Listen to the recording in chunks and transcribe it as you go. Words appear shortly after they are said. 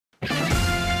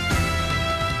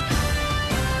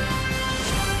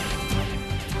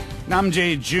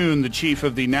Jae-joon, the chief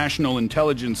of the National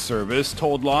Intelligence Service,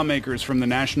 told lawmakers from the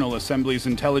National Assembly's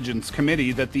Intelligence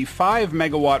Committee that the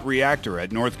 5-megawatt reactor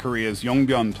at North Korea's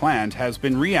Yongbyon plant has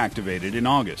been reactivated in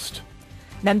August.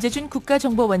 남재준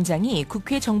국가정보원장이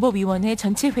국회 정보위원회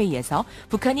전체회의에서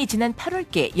북한이 지난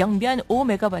 8월께 영변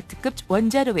 5메가와트급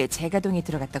원자로의 재가동에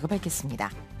들어갔다고 밝혔습니다.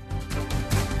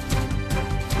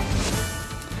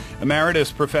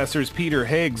 Emeritus professors Peter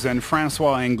Higgs and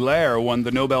François Englert won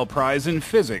the Nobel Prize in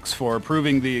Physics for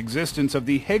proving the existence of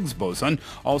the Higgs boson,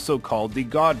 also called the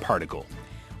God particle.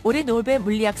 올해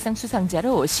노벨물리학상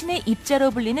수상자로 신의 입자로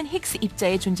불리는 힉스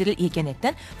입자의 존재를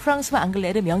예견했던 프랑수아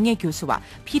앙글레르 명예교수와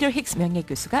피터 힉스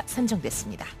명예교수가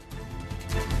선정됐습니다.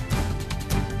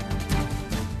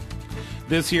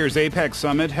 This year's APEC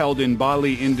Summit held in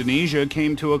Bali, Indonesia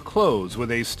came to a close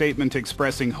with a statement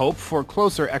expressing hope for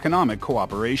closer economic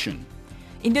cooperation.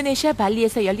 인도네시아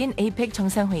발리에서 열린 APEC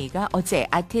정상회의가 어제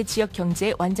아태 지역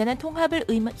경제의 완전한 통합을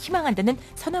희망한다는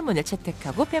선언문을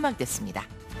채택하고 폐막됐습니다.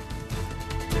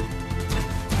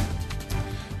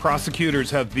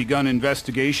 Prosecutors have begun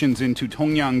investigations into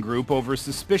Tongyang Group over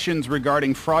suspicions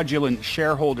regarding fraudulent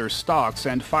shareholder stocks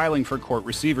and filing for court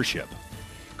receivership.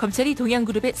 검찰이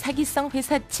동양그룹의 사기성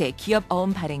회사채 기업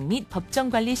어음 발행 및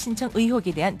법정관리 신청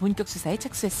의혹에 대한 본격 수사에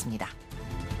착수했습니다.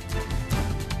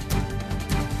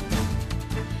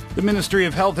 The Ministry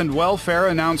of Health and Welfare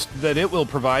announced that it will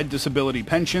provide disability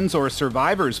pensions or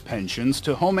survivors' pensions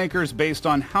to homemakers based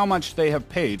on how much they have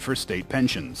paid for state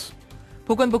pensions.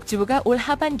 보건복지부가 올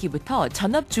하반기부터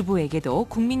전업주부에게도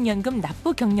국민연금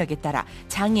납부 경력에 따라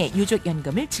장애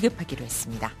유족연금을 지급하기로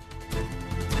했습니다.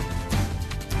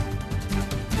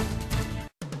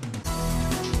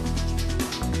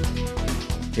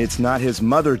 It's not his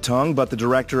mother tongue, but the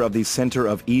director of the Center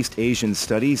of East Asian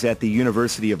Studies at the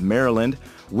University of Maryland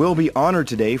will be honored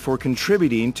today for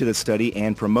contributing to the study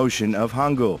and promotion of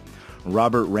Hangul.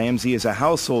 Robert Ramsey is a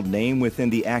household name within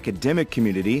the academic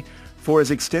community for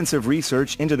his extensive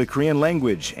research into the Korean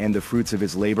language, and the fruits of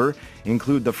his labor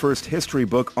include the first history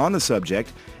book on the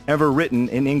subject ever written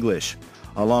in English.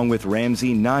 Along with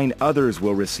Ramsey, 9 others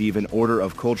will receive an Order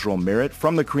of Cultural Merit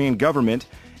from the Korean government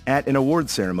at an award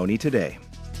ceremony today.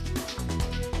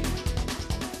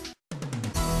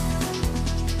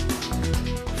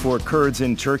 For Kurds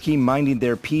in Turkey, minding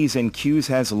their P's and Q's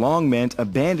has long meant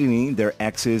abandoning their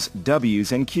X's,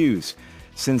 W's, and Q's.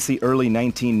 Since the early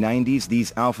 1990s,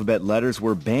 these alphabet letters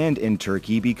were banned in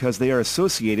Turkey because they are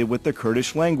associated with the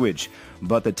Kurdish language.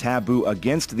 But the taboo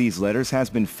against these letters has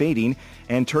been fading,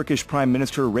 and Turkish Prime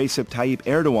Minister Recep Tayyip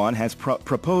Erdogan has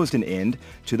proposed an end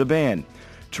to the ban.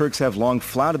 Turks have long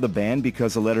flouted the ban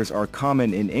because the letters are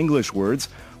common in English words,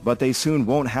 but they soon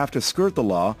won't have to skirt the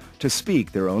law to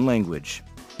speak their own language.